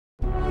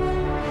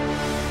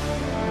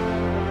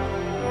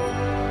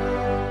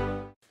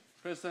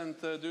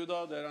President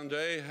Duda, dear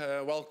Andrei,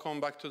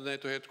 welcome back to the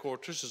NATO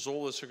headquarters. It's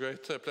always a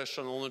great pleasure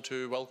and honor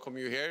to welcome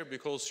you here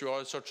because you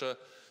are such a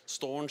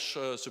staunch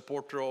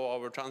supporter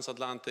of our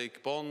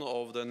transatlantic bond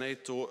of the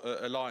NATO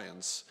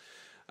alliance.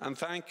 And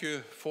thank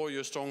you for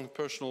your strong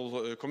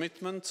personal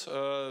commitment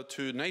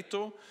to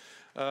NATO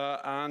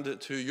and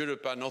to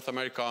Europe and North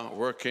America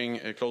working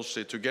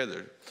closely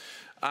together.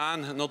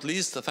 And not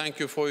least, thank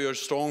you for your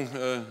strong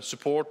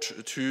support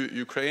to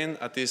Ukraine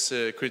at this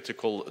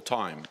critical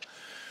time.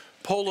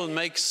 Poland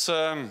makes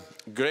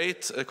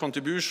great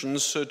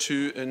contributions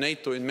to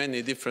NATO in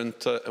many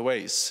different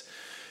ways.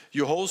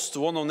 You host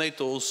one of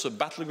NATO's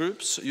battle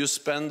groups, you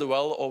spend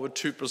well over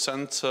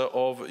 2%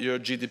 of your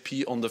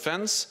GDP on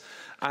defense,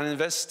 and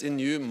invest in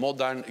new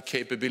modern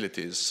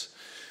capabilities.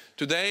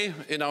 Today,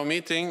 in our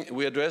meeting,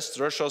 we addressed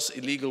Russia's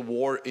illegal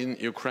war in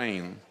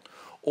Ukraine.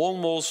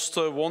 Almost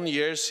 1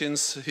 year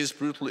since his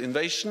brutal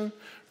invasion,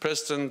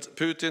 President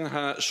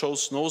Putin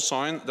shows no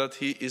sign that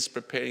he is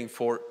preparing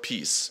for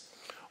peace.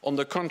 On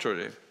the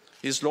contrary,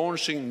 he is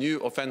launching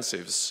new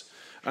offensives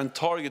and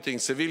targeting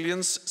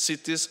civilians,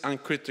 cities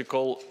and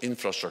critical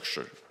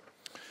infrastructure.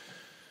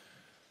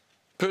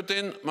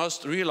 Putin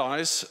must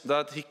realize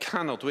that he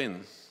cannot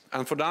win,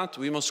 and for that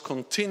we must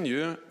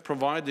continue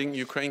providing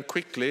Ukraine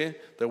quickly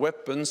the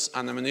weapons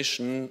and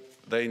ammunition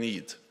they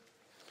need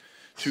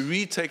to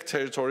retake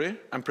territory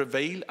and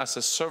prevail as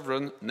a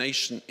sovereign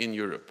nation in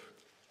Europe.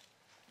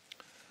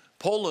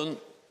 Poland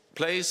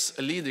plays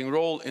a leading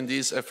role in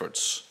these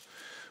efforts,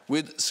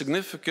 with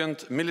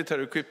significant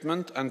military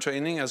equipment and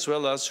training, as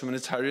well as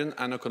humanitarian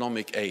and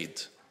economic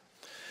aid.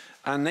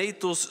 And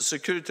NATO's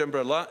security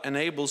umbrella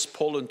enables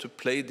Poland to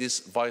play this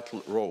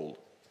vital role.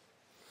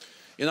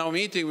 In our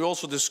meeting, we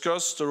also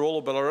discussed the role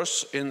of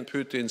Belarus in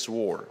Putin's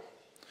war.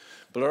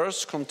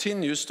 Belarus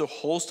continues to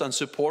host and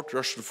support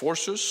Russian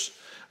forces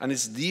and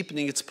is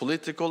deepening its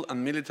political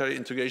and military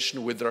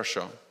integration with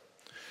Russia.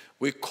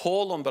 We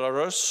call on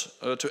Belarus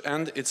to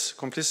end its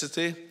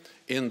complicity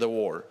in the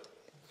war.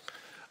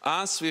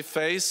 As we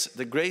face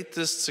the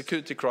greatest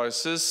security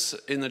crisis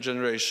in a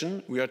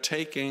generation, we are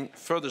taking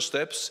further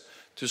steps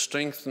to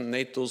strengthen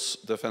NATO's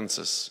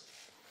defenses.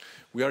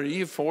 We are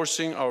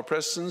reinforcing our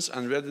presence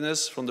and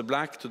readiness from the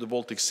Black to the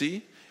Baltic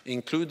Sea,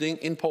 including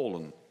in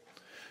Poland.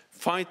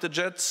 Fighter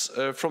jets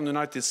from the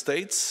United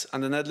States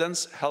and the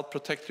Netherlands help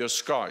protect your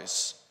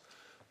skies.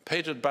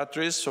 Patriot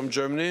batteries from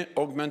Germany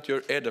augment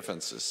your air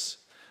defenses.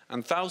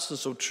 And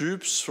thousands of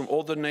troops from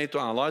other NATO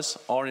allies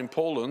are in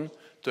Poland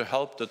to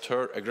help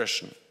deter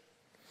aggression.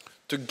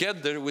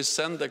 Together we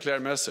send a clear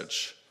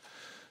message,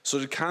 so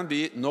there can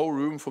be no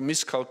room for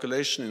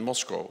miscalculation in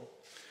Moscow.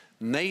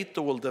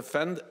 NATO will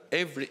defend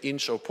every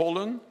inch of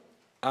Poland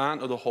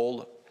and of the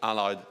whole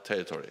Allied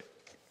territory.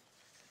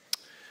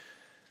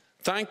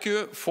 Thank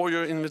you for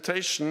your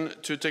invitation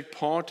to take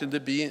part in the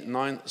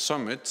B9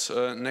 summit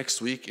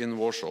next week in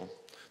Warsaw.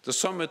 The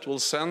summit will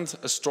send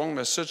a strong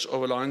message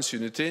of alliance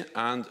unity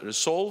and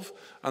resolve,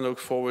 and I look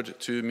forward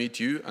to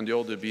meet you and the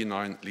other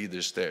B9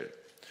 leaders there.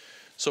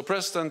 So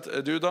President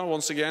Duda,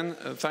 once again,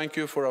 thank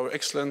you for our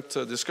excellent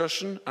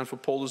discussion and for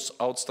Poland's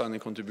outstanding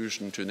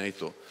contribution to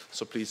NATO.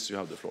 So please, you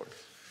have the floor.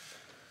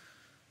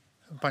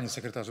 Panie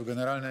Sekretarzu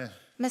Generalny.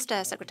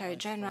 Mr. Secretary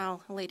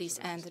General, ladies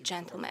and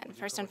gentlemen,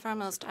 first and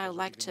foremost, I would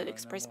like to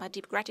express my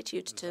deep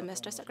gratitude to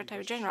Mr.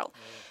 Secretary General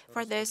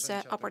for this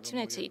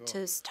opportunity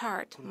to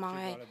start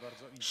my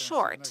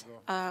short,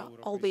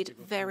 albeit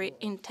very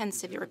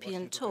intensive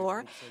European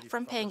tour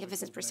from paying a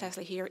visit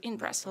precisely here in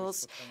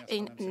Brussels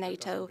in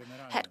NATO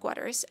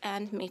headquarters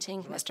and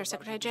meeting Mr.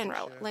 Secretary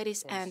General.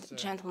 Ladies and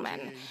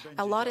gentlemen,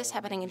 a lot is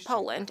happening in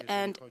Poland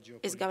and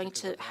is going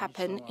to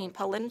happen in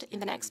Poland in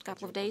the next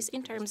couple of days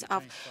in terms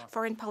of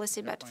foreign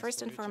policy, but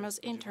first and foremost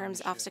in terms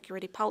of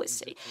security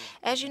policy.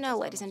 As you know,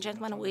 ladies and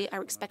gentlemen, we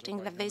are expecting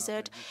the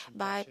visit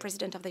by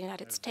President of the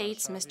United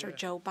States, Mr.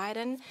 Joe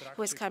Biden,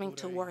 who is coming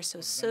to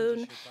Warsaw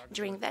soon.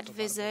 During that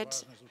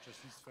visit,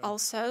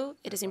 also,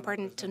 it is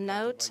important to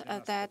note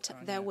that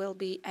there will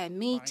be a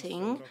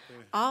meeting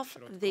of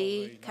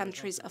the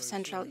countries of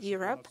Central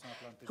Europe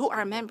who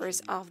are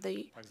members of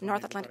the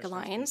North Atlantic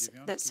Alliance,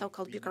 the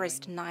so-called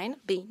Bucharest 9,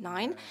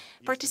 B9,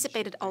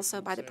 participated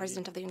also by the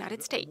President of the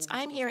United States.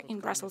 I am here in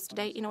Brussels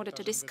today in order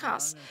to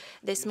discuss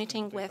this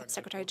meeting with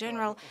Secretary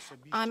General.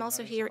 I'm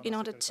also here in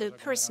order to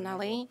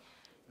personally,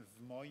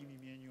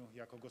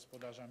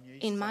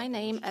 in my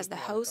name as the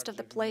host of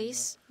the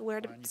place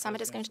where the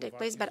summit is going to take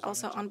place, but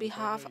also on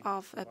behalf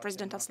of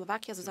President of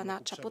Slovakia,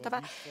 Zuzana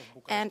Čaputová.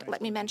 And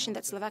let me mention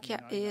that Slovakia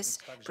is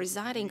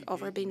presiding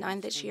over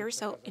B9 this year.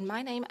 So in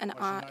my name and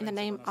in the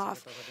name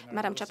of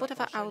Madam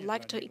Čaputová, I would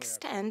like to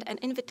extend an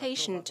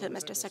invitation to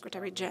Mr.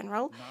 Secretary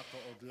General.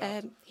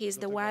 He is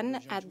the one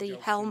at the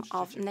helm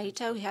of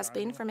NATO. He has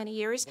been for many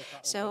years.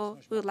 So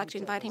we would like to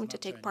invite him to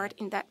take part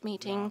in that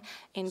meeting,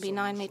 in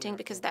B9 meeting,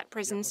 because that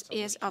presence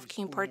is of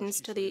key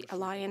importance to the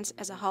alliance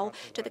as a whole,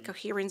 to the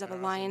coherence of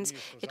alliance.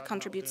 It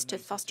contributes to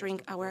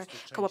fostering our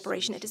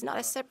cooperation. It is not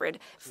a separate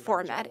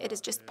format. It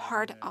is just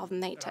part of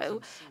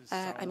NATO,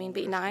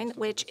 B9,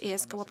 which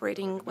is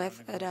cooperating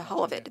with the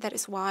whole of it. That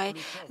is why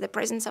the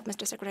presence of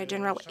Mr. Secretary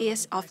General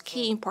is of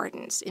key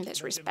importance in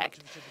this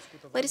respect.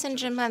 Ladies and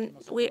gentlemen,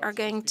 we are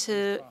going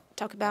to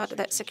talk about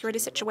the security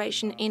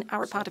situation in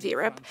our part of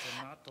Europe,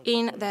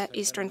 in the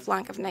eastern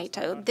flank of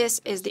NATO.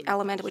 This is the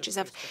element which is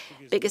of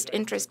biggest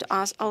interest to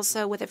us,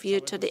 also with a view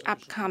to the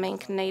upcoming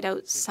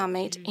NATO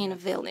summit in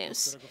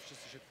Vilnius.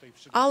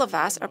 All of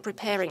us are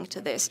preparing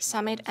to this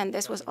summit, and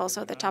this was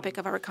also the topic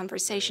of our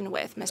conversation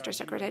with Mr.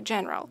 Secretary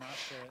General.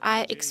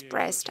 I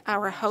expressed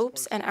our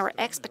hopes and our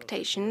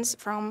expectations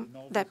from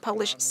the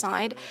Polish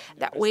side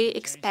that we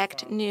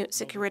expect new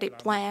security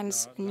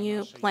plans,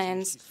 new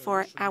plans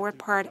for our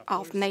part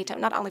of NATO,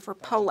 not only for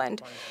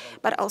Poland,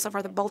 but also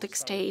for the Baltic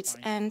states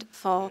and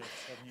for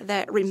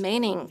the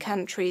remaining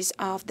countries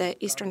of the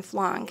eastern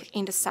flank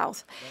in the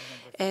south.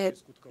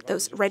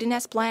 Those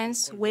readiness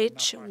plans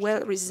which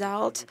will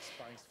result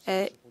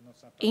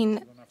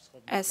in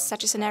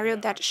such a scenario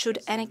that should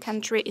any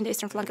country in the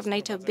eastern flank of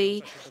NATO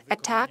be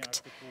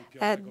attacked,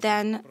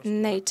 then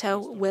NATO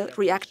will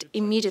react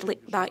immediately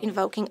by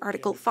invoking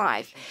Article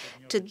 5.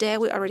 Today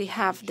we already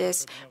have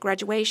this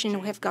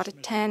graduation. We have got a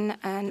 10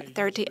 and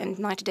 30 and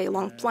 90-day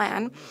long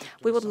plan.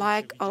 We would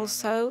like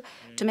also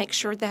to make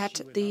sure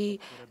that the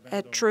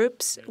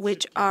troops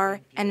which are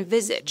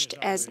envisaged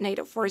as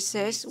NATO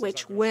forces,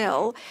 which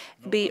will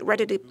be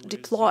ready to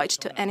deployed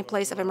to any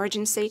place of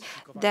emergency,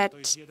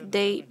 that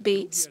they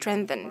be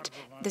strengthened.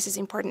 This is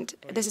important.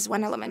 This is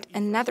one element.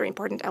 Another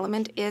important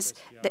element is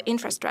the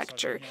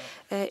infrastructure.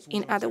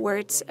 In other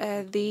words,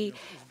 the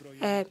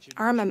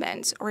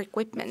armaments or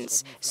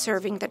equipments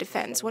serving the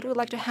defense. What we would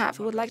like to have?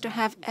 We would like to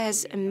have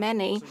as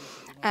many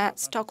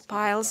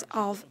stockpiles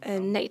of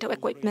NATO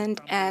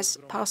equipment as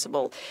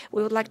possible.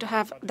 We would like to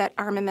have that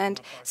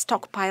armament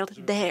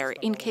stockpiled there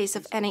in case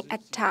of any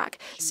attack,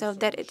 so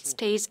that it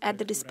stays at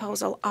the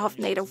disposal of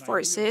NATO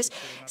forces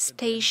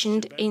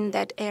stationed in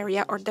that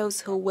area or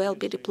those who will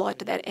be deployed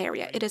to that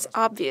area. It is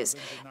obvious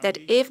that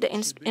if the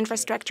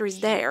infrastructure is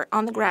there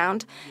on the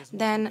ground,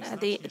 then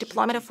the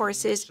deployment of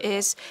forces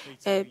is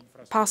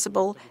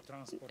possible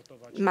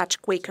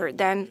much quicker.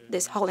 Then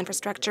this whole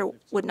infrastructure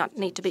would not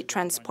need to be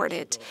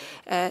transported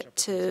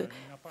to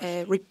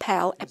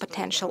repel a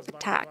potential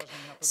attack.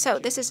 So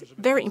this is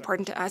very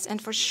important to us,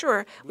 and for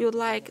sure we would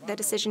like the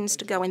decisions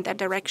to go in that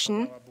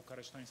direction.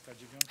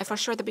 For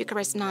sure, the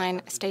Bucharest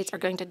 9 states are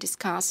going to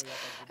discuss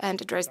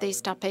and address these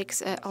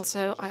topics.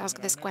 Also, I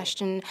asked this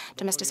question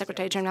to Mr.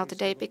 Secretary General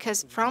today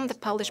because from the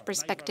Polish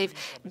perspective,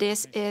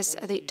 this is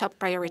the top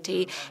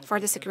priority for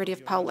the security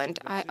of Poland.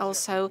 I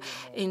also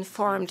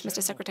informed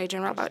Mr. Secretary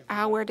General about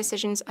our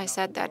decisions. I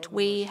said that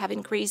we have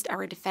increased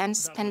our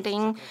defense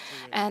spending,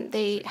 and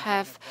they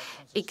have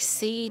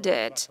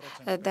exceeded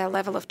the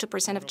level of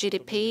 2% of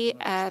GDP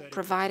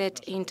provided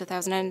in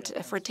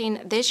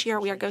 2014. This year,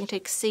 we are going to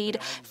exceed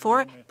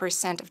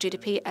 4% of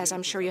GDP, as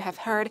I'm sure you have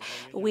heard.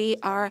 We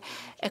are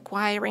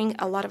acquiring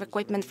a lot of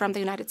equipment from the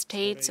United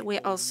States.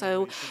 We're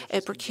also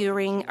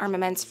procuring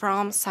armaments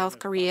from South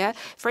Korea,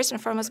 first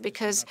and foremost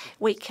because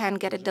we can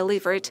get it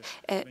delivered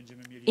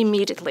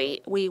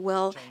immediately. We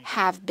will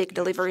have big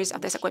deliveries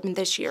of this equipment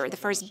this year. The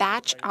first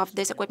batch of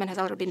this equipment has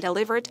already been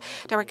delivered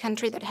to our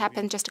country. That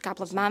happened just a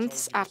couple of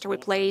months after we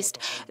placed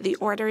the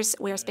orders.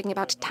 We are speaking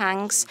about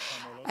tanks,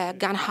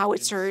 gun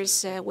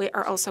howitzers. We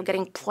are also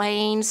getting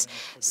planes.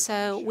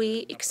 So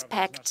we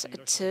expect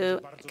to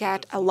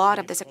get a lot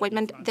of this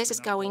equipment. This is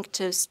going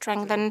to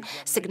strengthen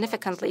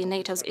significantly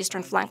NATO's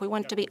eastern flank. We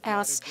want to be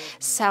as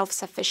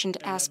self-sufficient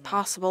as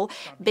possible,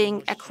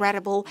 being a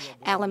credible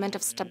element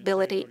of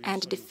stability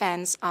and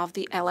defense of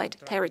the allied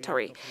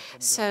territory.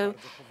 So,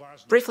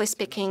 briefly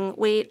speaking,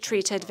 we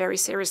treated very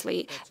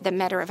seriously the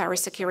matter of our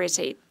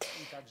security,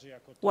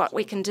 what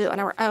we can do on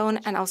our own,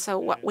 and also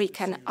what we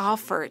can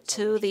offer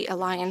to the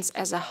alliance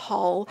as a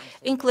whole,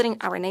 including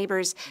our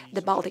neighbors,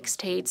 the Baltic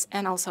states,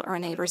 and also our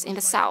neighbors in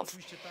the south.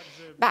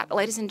 But,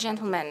 ladies and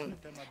gentlemen,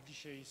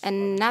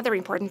 another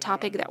important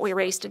topic that we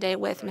raised today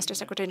with Mr.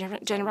 Secretary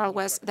General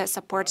was the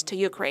support to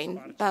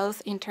Ukraine,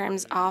 both in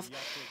terms of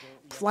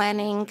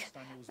planning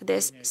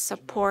this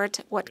support,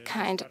 what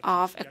kind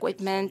of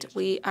equipment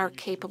we are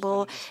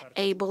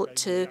able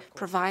to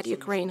provide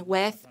Ukraine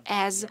with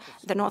as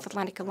the North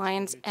Atlantic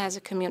Alliance, as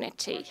a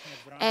community.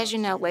 As you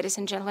know, ladies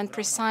and gentlemen,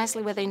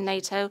 precisely within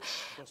NATO,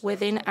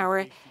 within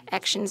our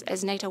actions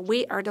as NATO,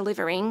 we are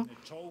delivering,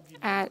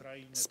 as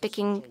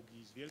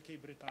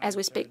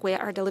we speak, we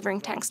are delivering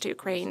tanks to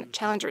Ukraine,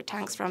 Challenger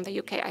tanks from the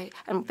UK. I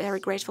am very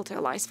grateful to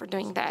allies for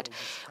doing that.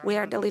 We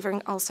are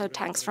delivering also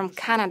tanks from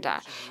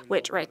Canada,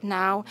 which right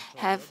now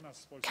have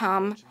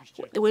come.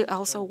 We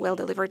also will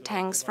deliver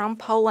tanks from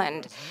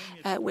Poland.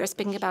 We're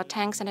speaking about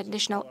tanks and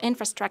additional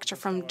infrastructure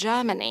from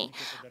Germany.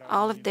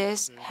 All of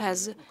this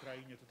has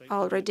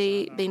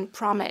already been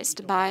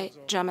promised by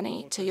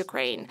Germany to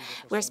Ukraine.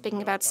 We're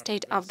speaking about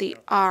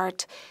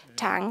state-of-the-art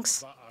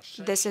tanks.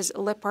 This is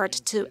Leopard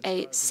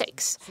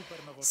 2A6.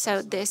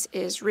 So this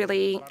is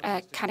really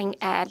a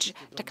cutting-edge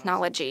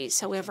technology.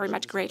 So we're very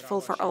much grateful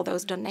for all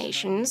those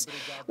donations.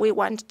 We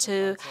want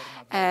to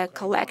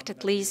collect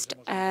at least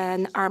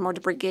an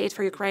armored brigade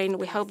for Ukraine.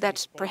 We hope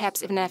that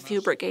perhaps even a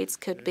few brigades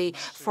could be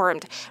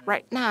formed.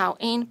 Right now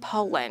in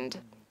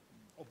Poland,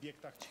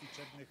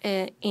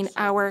 in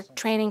our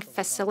training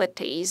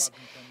facilities,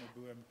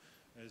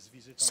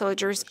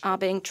 soldiers are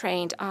being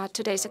trained.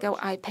 2 days ago,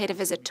 I paid a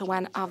visit to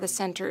one of the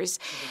centers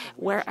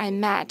where I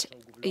met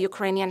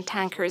Ukrainian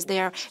tankers. They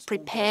are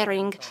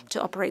preparing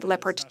to operate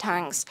Leopard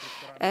tanks.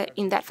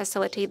 In that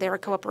facility, they are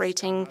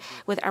cooperating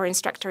with our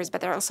instructors,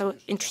 but there are also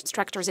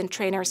instructors and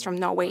trainers from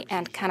Norway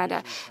and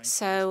Canada.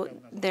 So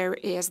there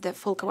is the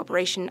full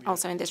cooperation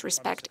also in this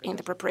respect in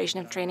the preparation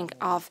and training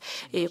of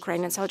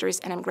Ukrainian soldiers,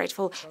 and I'm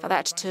grateful for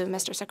that to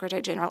Mr.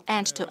 Secretary General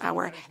and to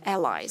our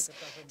allies.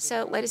 So,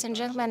 ladies and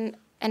gentlemen,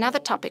 another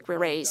topic we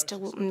raised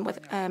with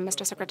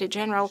Mr. Secretary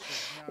General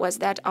was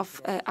that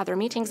of other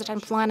meetings that I'm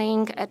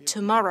planning.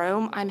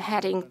 Tomorrow, I'm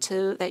heading to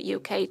the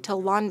UK, to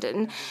London,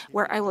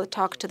 where I will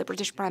talk to the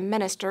British Prime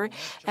Minister,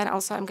 and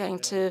also I'm going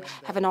to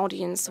have an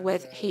audience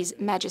with His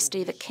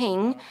Majesty the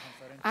King.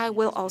 I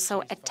will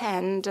also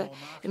attend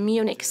a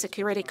Munich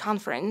Security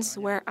Conference,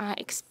 where I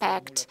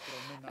expect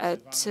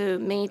to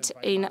meet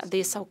in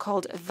the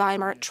so-called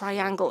Weimar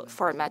Triangle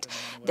format.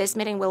 This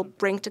meeting will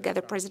bring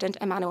together President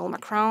Emmanuel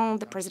Macron,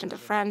 the President of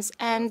France,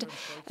 and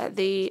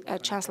the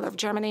Chancellor of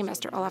Germany,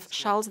 Mr. Olaf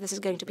Scholz. This is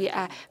going to be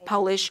a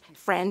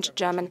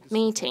Polish-French-German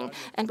meeting.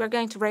 And we're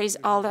going to raise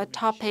all the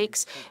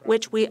topics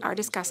which we are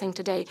discussing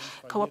today: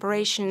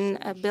 cooperation,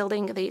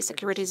 building the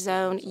security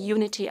zone,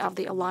 unity of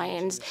the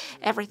alliance,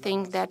 everything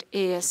that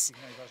is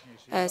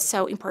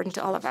so important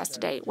to all of us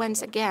today.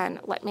 Once again,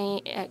 let me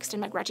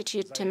extend my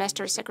gratitude to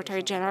Mr.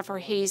 Secretary General for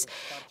his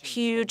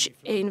huge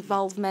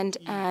involvement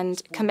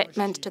and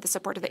commitment to the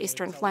support of the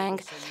Eastern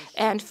flank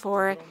and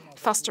for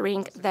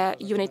fostering the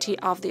unity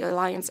of the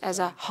alliance as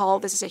a whole.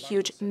 This is a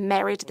huge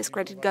merit. This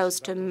credit goes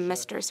to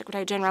Mr.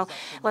 Secretary General.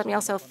 Let me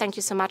also thank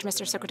you so much,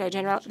 Mr. Secretary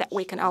General, that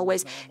we can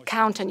always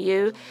count on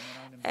you.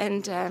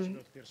 And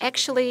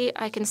actually,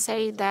 I can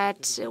say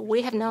that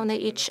we have known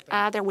each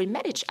other. We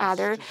met each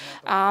other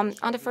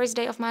on the first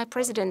day of my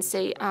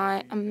presidency.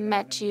 I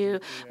met you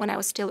when I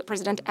was still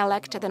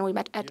president-elect. Then we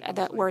met at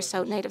the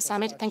Warsaw NATO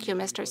Summit. Thank you,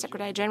 Mr.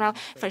 Secretary General.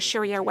 For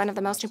sure, you're one of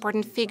the most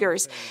important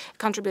figures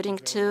contributing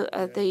to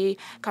the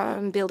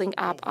building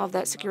up of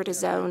the security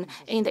zone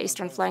in the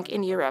eastern flank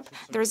in Europe.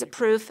 There is a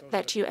proof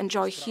that you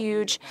enjoy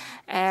huge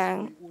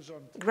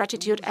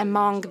gratitude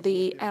among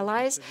the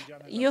allies.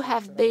 You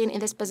have been in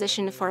this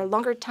position for a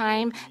longer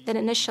time than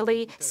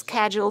initially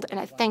scheduled, and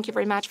I thank you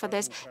very much for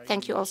this.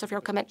 Thank you also for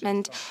your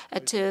commitment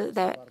to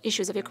the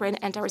issues of Ukraine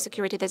and our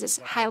security. This is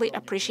highly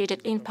appreciated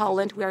in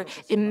Poland. We are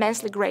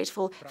immensely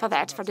grateful for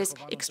that, for this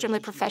extremely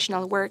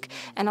professional work,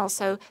 and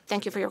also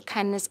thank you for your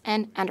kindness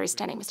and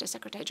understanding, Mr.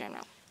 Secretary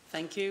General.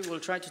 Thank you.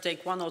 We'll try to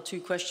take 1 or 2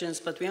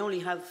 questions, but we only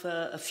have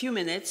a few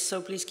minutes,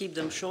 so please keep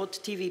them short.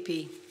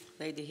 TVP,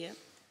 lady here.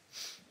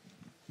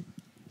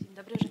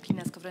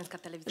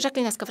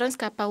 Jacqueline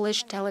Skowronska,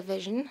 Polish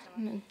television.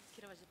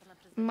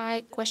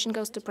 My question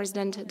goes to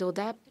President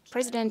Duda.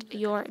 President,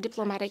 your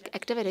diplomatic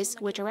activities,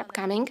 which are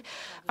upcoming,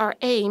 are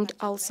aimed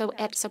also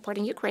at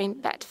supporting Ukraine,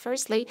 but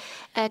firstly,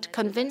 at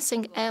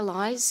convincing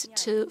allies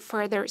to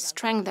further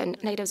strengthen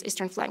NATO's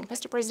eastern flank.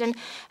 Mr. President,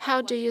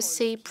 how do you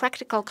see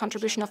practical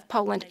contribution of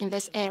Poland in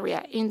this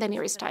area in the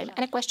nearest time?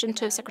 And a question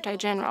to Secretary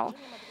General.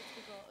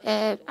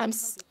 I'm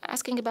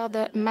asking about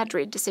the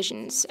Madrid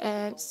decisions.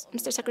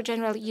 Mr. Secretary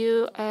General,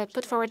 you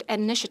put forward an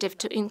initiative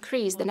to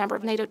increase the number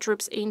of NATO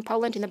troops in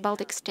Poland, in the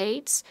Baltic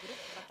states.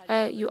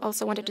 You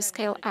also wanted to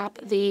scale up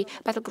the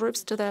battle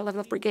groups to the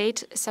level of brigade.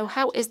 So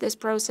how is this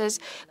process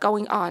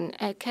going on?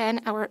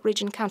 Can our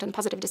region count on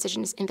positive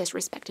decisions in this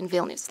respect in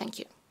Vilnius? Thank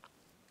you.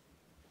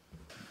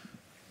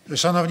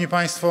 Szanowni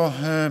Państwo,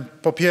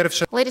 po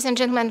pierwsze... Ladies and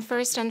gentlemen,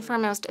 first and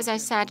foremost, as I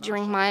said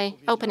during my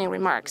opening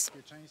remarks,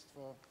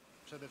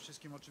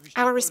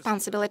 our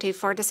responsibility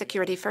for the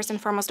security, first and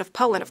foremost of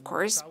Poland, of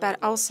course, but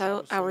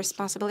also our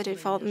responsibility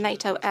for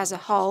NATO as a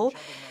whole,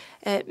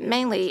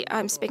 mainly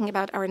I'm speaking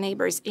about our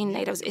neighbors in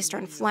NATO's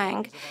eastern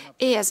flank,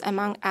 is,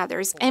 among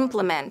others,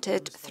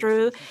 implemented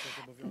through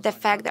the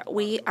fact that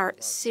we are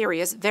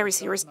serious, very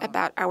serious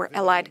about our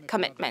allied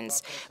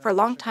commitments. For a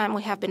long time,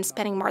 we have been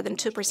spending more than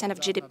 2% of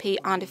GDP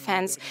on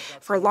defense.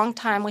 For a long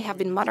time, we have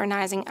been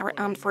modernizing our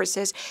armed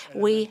forces.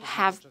 We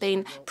have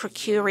been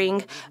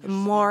procuring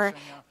more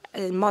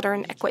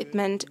modern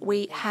equipment.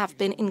 We have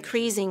been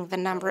increasing the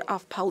number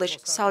of Polish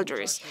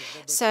soldiers.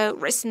 So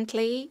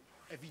recently,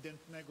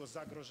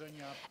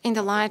 In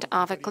the light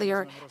of a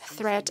clear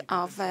threat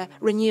of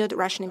renewed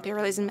Russian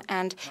imperialism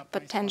and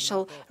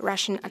potential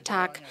Russian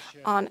attack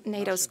on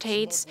NATO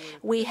states,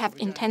 we have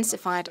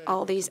intensified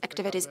all these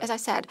activities. As I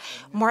said,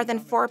 more than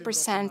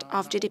 4%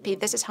 of GDP,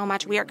 this is how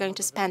much we are going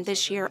to spend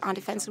this year on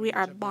defense. We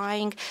are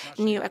buying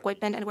new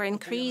equipment and we're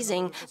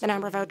increasing the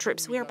number of our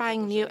troops. We are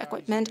buying new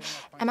equipment,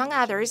 among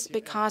others,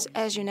 because,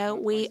 as you know,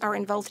 we are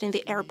involved in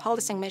the air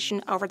policing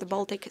mission over the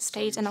Baltic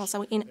states and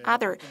also in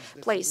other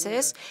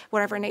places,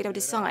 wherever NATO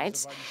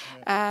decides.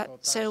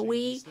 So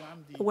we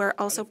were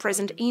also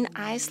present in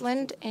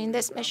Iceland in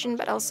this mission,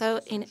 but also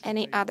in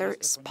any other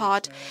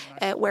spot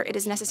where it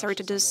is necessary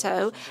to do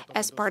so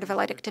as part of a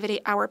light activity.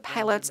 Our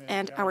pilots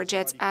and our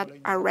jets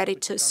are ready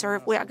to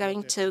serve. We are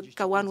going to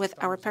go on with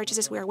our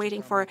purchases. We are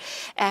waiting for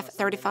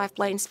F-35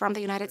 planes from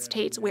the United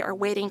States. We are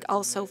waiting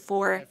also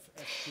for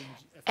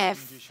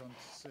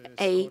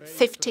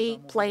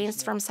F-50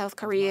 planes from South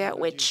Korea,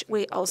 which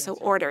we also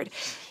ordered.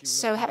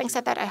 So having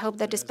said that, I hope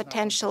that this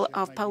potential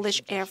of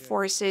Polish air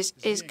forces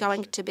is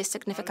going to be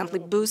significantly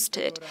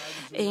boosted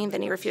in the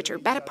near future.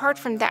 But apart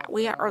from that,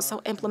 we are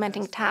also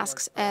implementing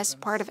tasks as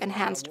part of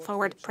enhanced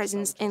forward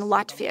presence in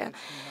Latvia.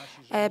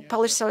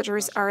 Polish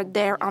soldiers are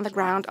there on the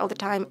ground all the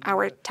time.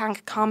 Our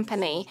tank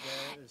company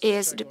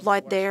is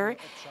deployed there,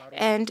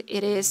 and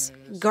it is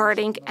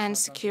guarding and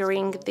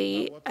securing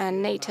the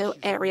NATO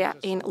area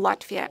in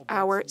Latvia.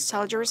 Our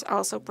soldiers are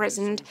also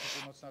present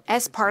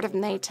as part of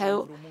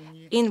NATO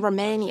in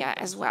Romania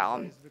as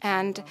well,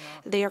 and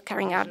they are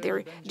carrying out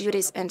their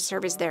duties and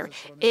service there.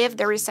 If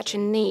there is such a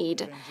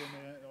need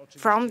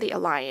from the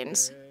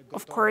alliance,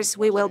 of course,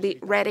 we will be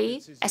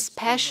ready,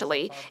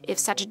 especially if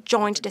such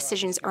joint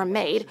decisions are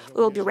made.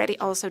 We will be ready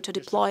also to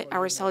deploy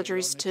our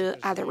soldiers to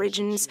other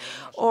regions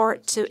or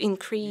to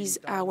increase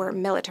our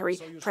military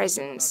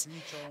presence.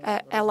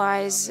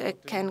 Allies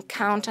can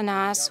count on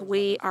us.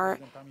 We are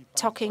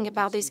talking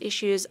about these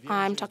issues.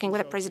 I'm talking with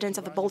the presidents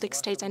of the Baltic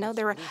states. I know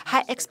there are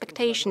high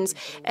expectations,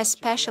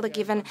 especially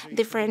given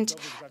different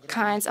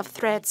kinds of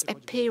threats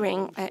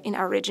appearing in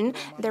our region.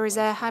 There is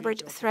a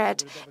hybrid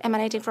threat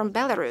emanating from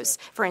Belarus.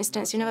 For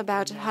instance, you know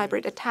about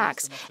hybrid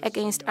attacks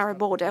against our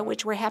border,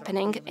 which were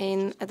happening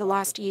in the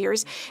last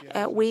years.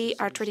 We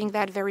are treating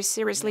that very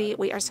seriously.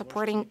 We are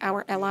supporting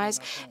our allies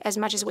as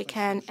much as we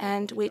can,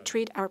 and we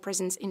treat our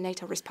presence in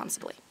NATO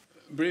responsibly.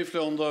 Briefly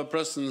on the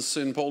presence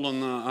in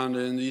Poland and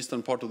in the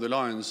eastern part of the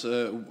alliance,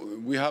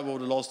 we have over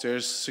the last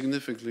years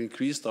significantly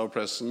increased our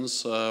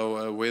presence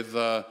with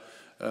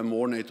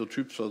more NATO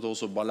troops, but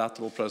also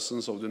bilateral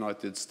presence of the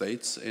United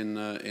States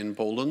in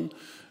Poland.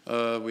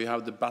 We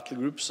have the battle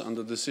groups, and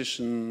the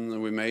decision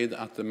we made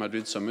at the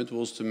Madrid summit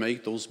was to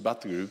make those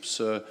battle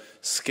groups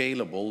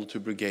scalable to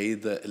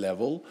brigade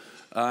level,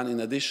 and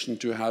in addition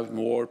to have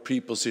more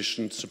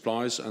pre-positioned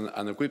supplies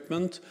and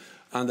equipment,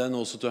 and then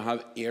also to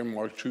have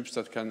earmarked troops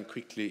that can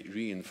quickly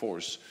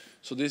reinforce.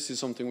 So this is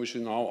something which we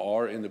now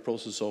are in the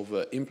process of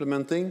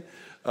implementing,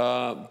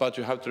 but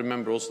you have to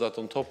remember also that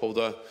on top of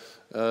the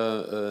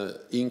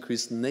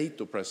increased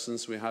NATO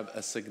presence, we have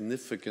a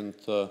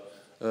significant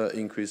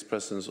increased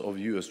presence of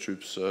US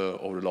troops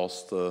over the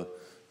last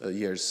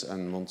years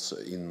and months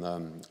in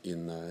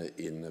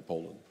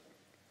Poland.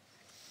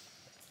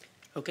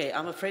 Okay,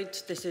 I'm afraid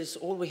this is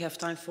all we have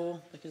time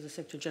for because the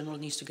Secretary General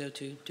needs to go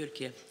to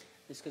Turkey.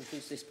 This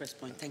concludes this press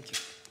point. Thank you.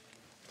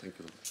 Thank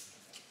you.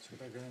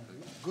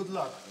 Good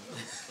luck.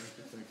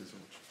 Thank you so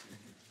much.